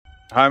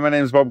Hi, my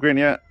name is Bob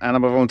Grenier and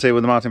I'm a volunteer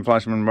with the Martin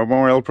Fleischmann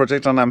Memorial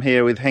Project, and I'm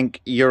here with Henk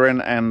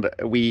Jurrien, and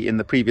we in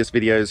the previous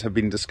videos have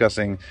been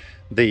discussing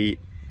the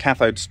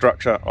cathode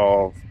structure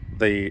of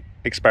the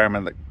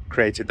experiment that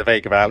created the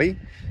Vega Valley,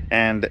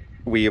 and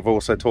we have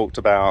also talked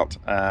about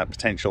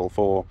potential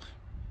for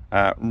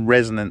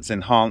resonance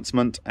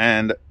enhancement.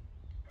 And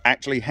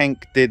actually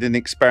Henk did an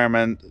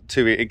experiment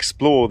to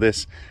explore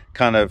this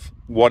kind of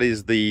what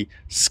is the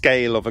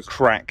scale of a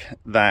crack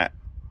that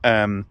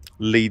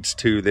leads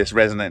to this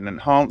resonant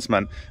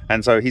enhancement,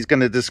 and so he's going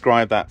to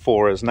describe that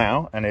for us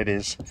now. And it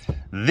is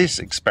this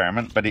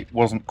experiment, but it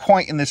wasn't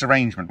quite in this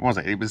arrangement, was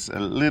it? It was a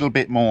little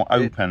bit more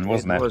open,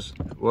 wasn't it?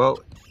 Well,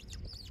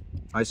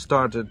 I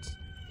started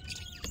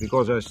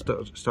because I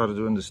started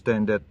to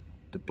understand that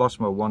the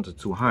plasma wanted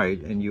to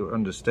hide, and you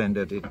understand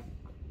that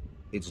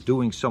it's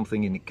doing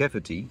something in the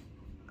cavity.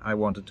 I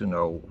wanted to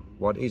know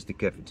what is the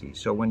cavity.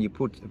 So when you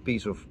put a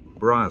piece of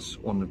brass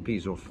on a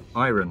piece of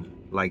iron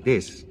like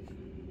this,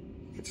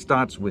 it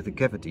starts with a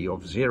cavity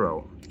of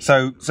 0.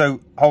 So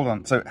hold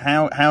on. So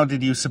how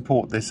did you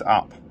support this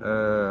up?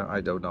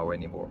 I don't know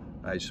anymore.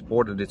 I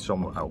supported it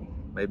somehow.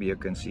 Maybe you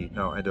can see.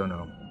 No, I don't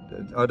know.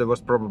 There was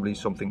probably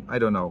something. I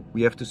don't know.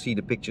 We have to see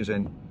the pictures,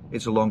 and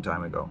it's a long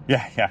time ago.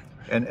 Yeah.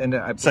 And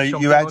I put so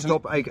something you actually...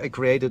 on top. I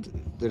created.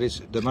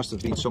 There must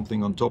have been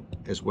something on top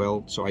as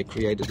well. So I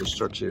created a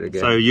structure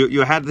again. So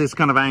you had this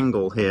kind of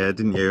angle here,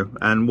 didn't you?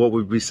 And what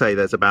would we say?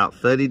 That's about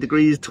 30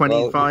 degrees,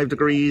 25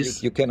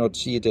 degrees. You cannot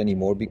see it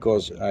anymore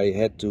because I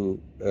had to.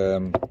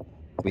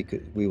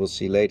 We will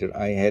see later.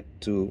 I had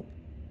to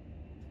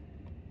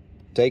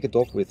take it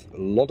off with a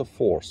lot of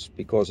force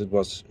because it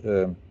was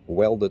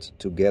welded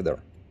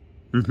together.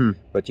 Mm-hmm.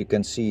 But you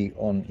can see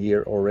on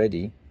here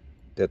already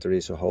that there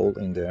is a hole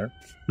in there.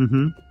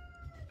 Mm-hmm.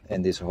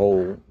 And this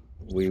hole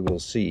we will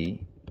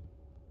see.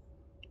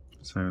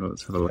 So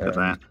let's have a look at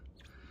that.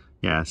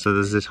 Yeah, so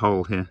there's this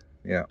hole here.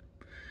 Yeah,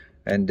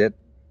 and that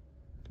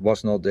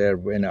was not there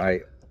when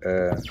I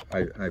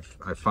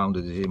found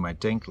it in my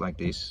tank like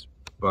this,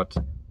 but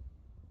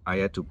I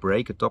had to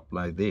break it up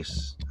like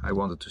this. I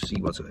wanted to see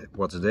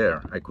what's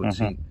there. I could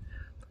see,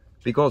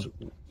 because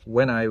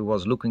when I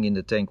was looking in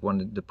the tank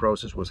when the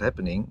process was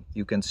happening,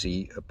 you can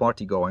see a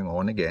party going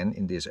on again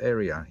in this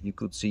area. You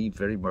could see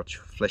very much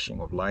flashing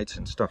of lights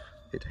and stuff.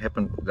 That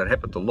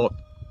happened a lot.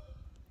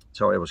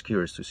 So I was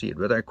curious to see it,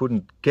 but I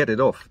couldn't get it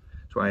off.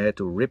 So I had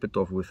to rip it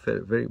off with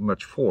very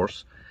much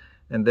force.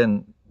 And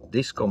then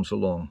this comes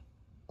along.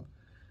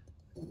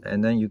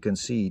 And then you can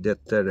see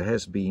that there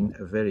has been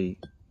a very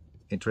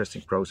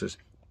interesting process.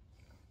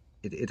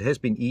 It has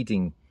been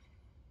eating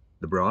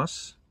the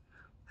brass,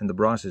 and the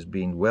brass is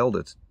being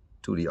welded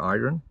to the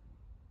iron.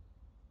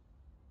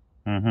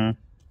 Mm-hmm.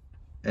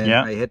 And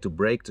yeah. I had to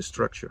break the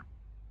structure.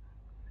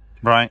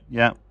 Right,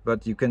 yeah.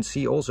 But you can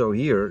see also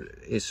here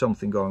is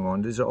something going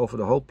on. This is over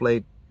the whole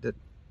plate,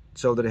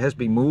 so there has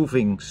been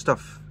moving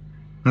stuff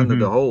under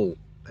the whole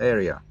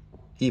area,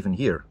 even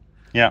here.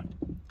 Yeah.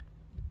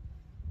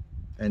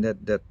 And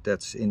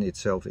that's in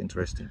itself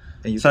interesting.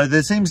 And so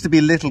there seems to be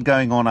little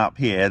going on up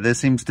here. There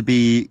seems to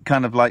be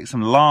kind of like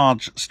some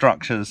large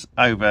structures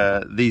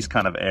over these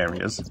kind of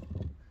areas.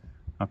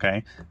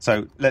 Okay,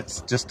 so let's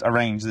just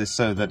arrange this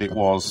so that it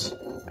was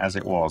as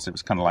it was. It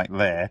was kind of like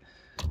there.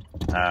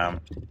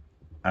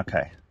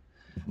 Okay,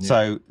 yeah.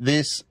 So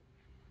this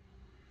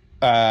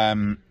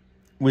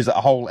was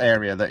a whole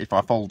area that, if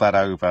I fold that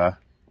over,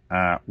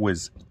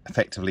 was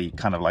effectively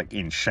kind of like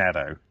in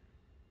shadow.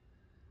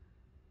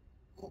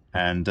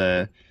 And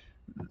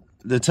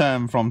the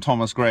term from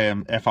Thomas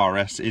Graham,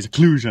 FRS, is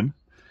occlusion,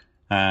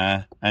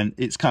 and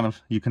it's kind of,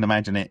 you can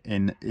imagine it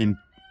in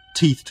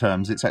teeth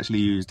terms. It's actually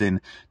used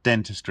in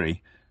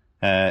dentistry.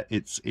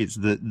 It's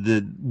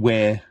the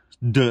where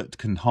dirt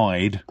can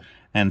hide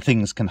and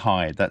things can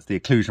hide. That's the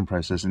occlusion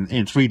process. And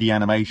in 3D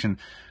animation,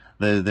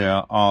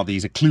 there are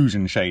these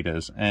occlusion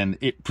shaders, and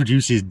it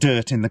produces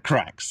dirt in the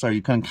cracks. So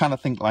you can kind of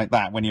think like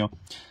that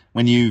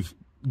when you've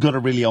got a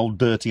really old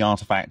dirty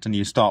artifact and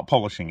you start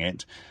polishing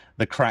it.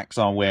 The cracks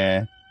are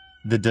where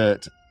the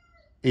dirt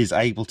is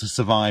able to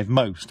survive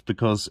most,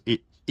 because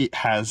it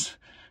has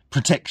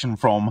protection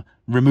from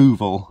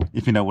removal,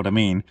 if you know what I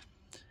mean.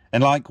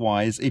 And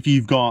likewise, if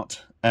you've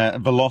got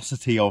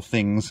velocity of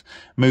things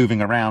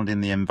moving around in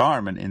the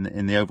environment,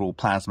 in the overall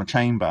plasma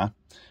chamber,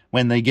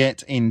 when they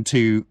get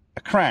into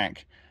a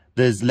crack,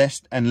 there's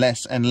less and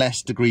less and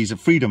less degrees of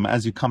freedom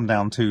as you come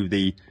down to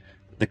the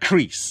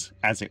crease,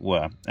 as it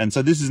were. And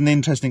so this is an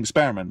interesting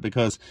experiment,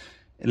 because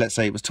let's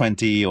say it was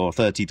 20 or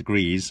 30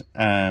 degrees,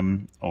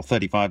 or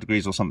 35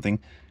 degrees or something.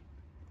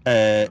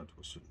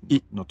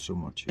 Not so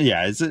much.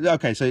 Yeah,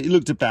 okay, so it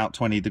looked about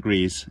 20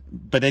 degrees.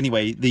 But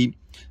anyway,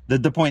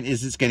 the point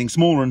is it's getting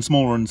smaller and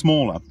smaller and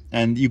smaller.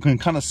 And you can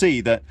kind of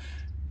see that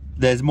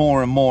there's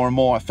more and more and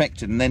more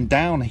affected. And then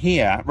down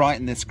here, right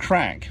in this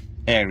crack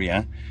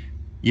area,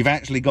 you've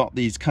actually got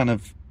these kind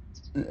of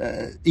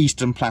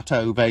Eastern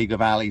Plateau, Vega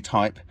Valley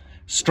type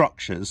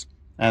structures.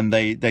 And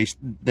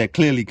they're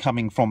clearly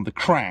coming from the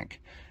crack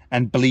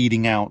and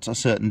bleeding out a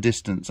certain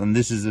distance. And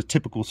this is a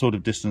typical sort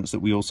of distance that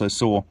we also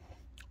saw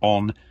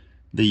on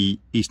the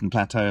eastern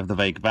plateau of the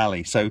Vega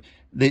Valley. So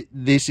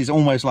this is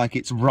almost like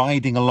it's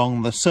riding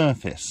along the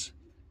surface,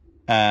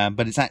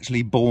 but it's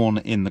actually born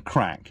in the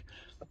crack.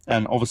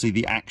 And obviously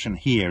the action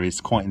here is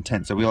quite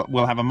intense. So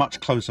we'll have a much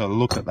closer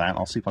look at that.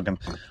 I'll see if I can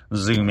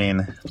zoom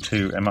in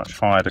to a much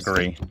higher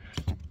degree.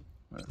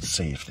 Let's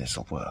see if this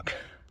will work.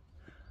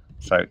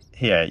 So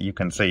here you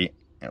can see,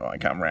 if I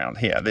come around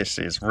here, this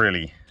is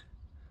really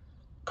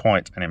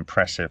quite an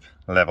impressive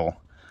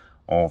level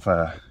of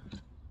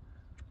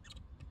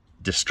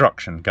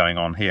destruction going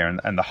on here,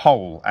 and the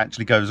hole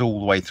actually goes all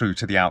the way through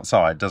to the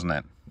outside, doesn't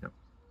it? Yep,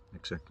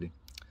 exactly.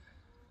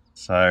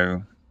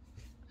 So,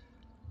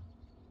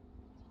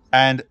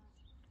 and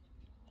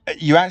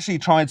you actually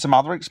tried some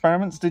other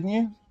experiments, didn't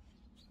you?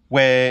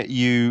 Where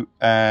you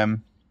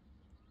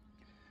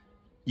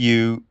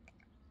you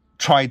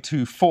tried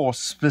to force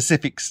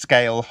specific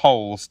scale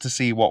holes to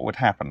see what would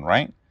happen,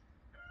 right?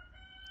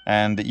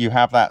 And you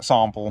have that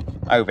sample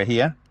over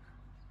here.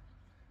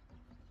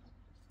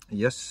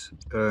 Yes,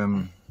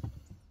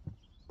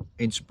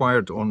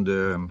 inspired on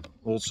the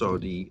also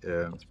the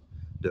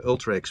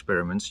ultra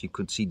experiments, you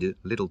could see the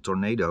little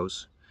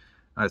tornadoes.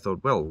 I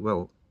thought,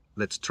 well,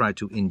 let's try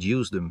to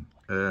induce them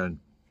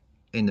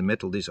in the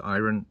metal, this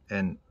iron,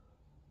 and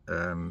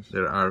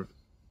there are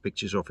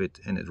pictures of it,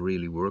 and it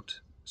really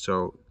worked.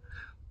 So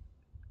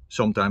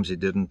sometimes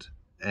it didn't,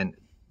 and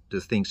the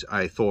things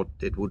I thought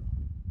it would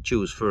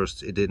choose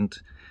first, it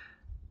didn't.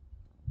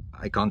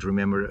 I can't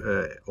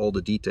remember all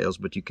the details,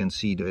 but you can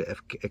see the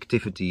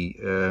activity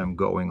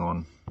going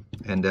on.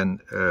 And then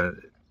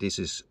this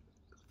is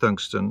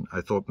tungsten.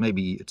 I thought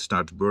maybe it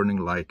starts burning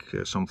like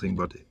something,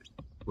 but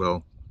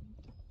well,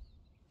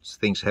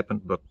 things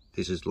happened. But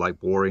this is like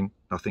boring,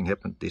 nothing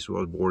happened. This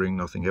was boring,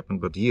 nothing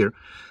happened. But here,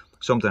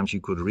 sometimes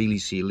you could really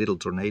see a little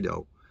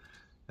tornado,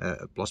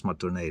 a plasma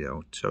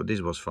tornado. So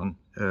this was fun.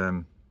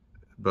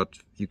 But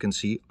you can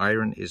see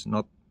iron is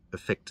not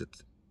affected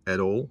at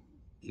all.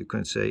 You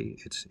can say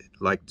it's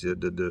like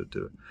the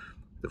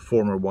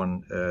former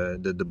one.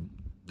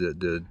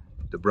 The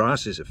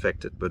brass is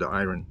affected, but the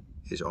iron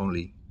is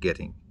only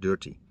getting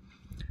dirty.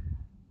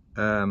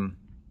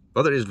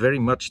 But there is very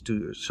much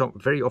to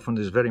very often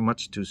there's very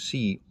much to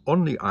see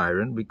on the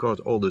iron,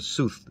 because all the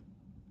soot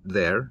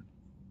there,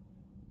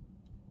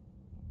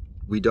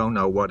 we don't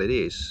know what it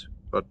is,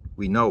 but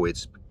we know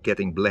it's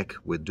getting black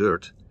with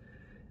dirt.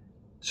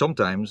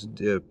 Sometimes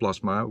the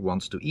plasma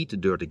wants to eat the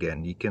dirt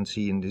again. You can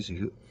see in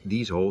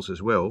these holes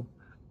as well,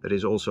 there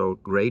is also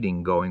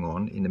grading going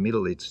on. In the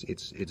middle it's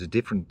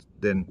different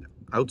than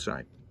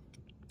outside.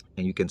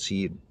 And you can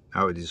see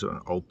how it is an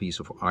old piece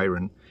of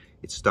iron.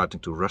 It's starting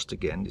to rust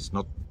again. It's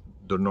not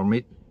the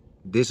normal.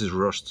 This is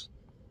rust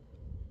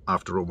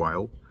after a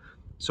while.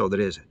 So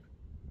there is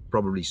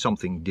probably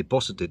something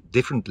deposited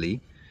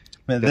differently.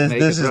 But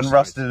this isn't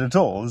rusted at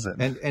all, is it?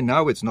 And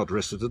now it's not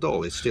rusted at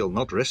all. It's still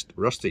not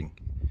rusting.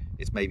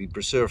 It's maybe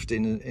preserved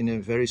in a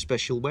very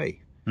special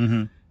way.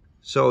 Mm-hmm.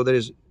 So there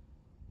is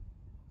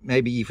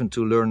maybe even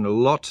to learn a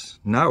lot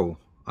now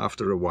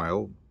after a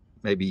while,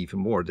 maybe even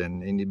more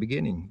than in the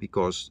beginning,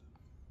 because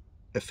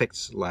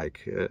effects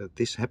like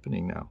this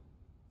happening now.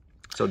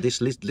 So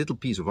this little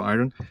piece of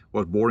iron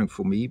was boring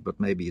for me, but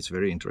maybe it's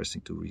very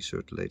interesting to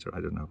research later.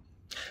 I don't know.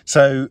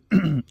 So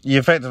you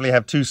effectively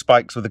have two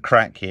spikes with a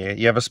crack here.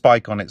 You have a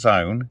spike on its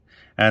own,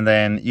 and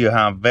then you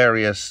have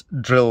various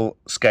drill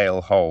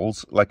scale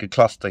holes, like a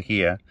cluster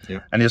here.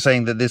 Yeah. And you're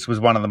saying that this was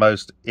one of the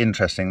most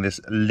interesting, this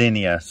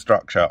linear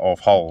structure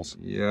of holes.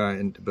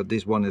 Yeah, but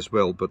this one as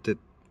well, but it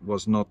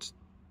was not,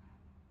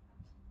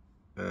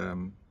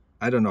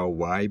 I don't know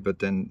why, but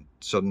then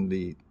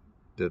suddenly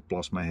the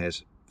plasma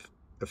has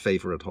a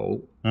favorite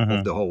hole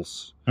of the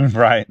holes.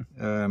 Right.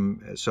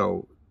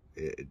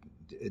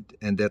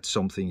 And that's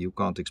something you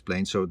can't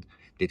explain. So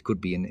it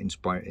could be an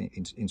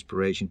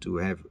inspiration to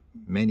have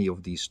many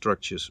of these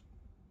structures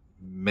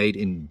made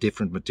in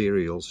different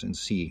materials and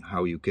see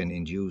how you can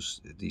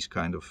induce these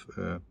kind of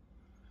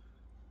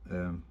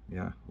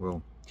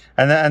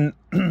and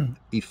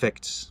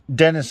effects.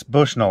 Dennis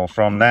Bushnell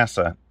from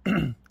NASA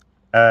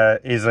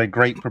is a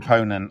great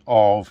proponent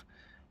of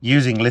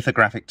using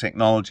lithographic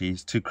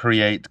technologies to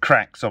create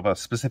cracks of a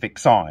specific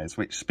size,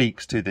 which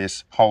speaks to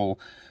this whole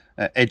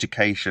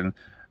education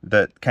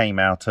that came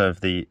out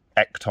of the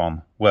Acc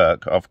No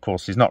work. Of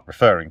course, he's not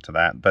referring to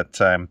that, but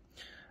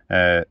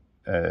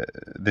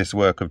this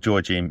work of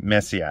Georgi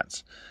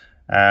Mesiat's.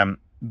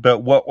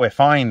 But what we're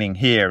finding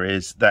here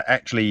is that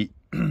actually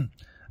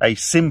a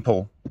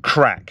simple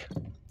crack,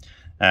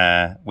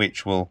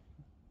 which will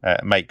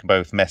make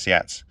both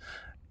Mesiat's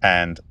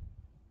and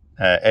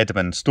Dr.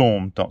 Edmund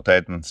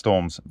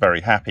Storms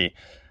very happy,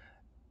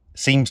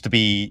 seems to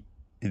be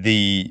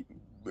the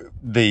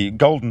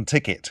golden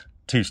ticket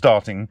to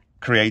starting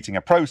creating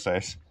a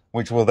process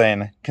which will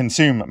then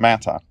consume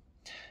matter.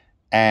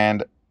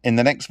 And in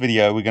the next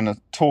video, we're going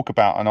to talk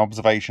about an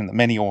observation that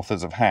many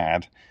authors have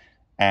had,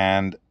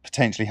 and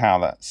potentially how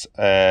that's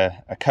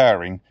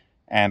occurring,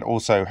 and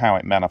also how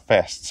it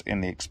manifests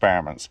in the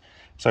experiments.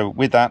 So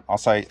with that, I'll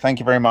say thank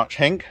you very much,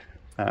 Henk.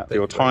 for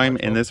your time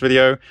in this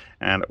video,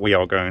 and we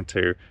are going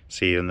to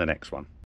see you in the next one.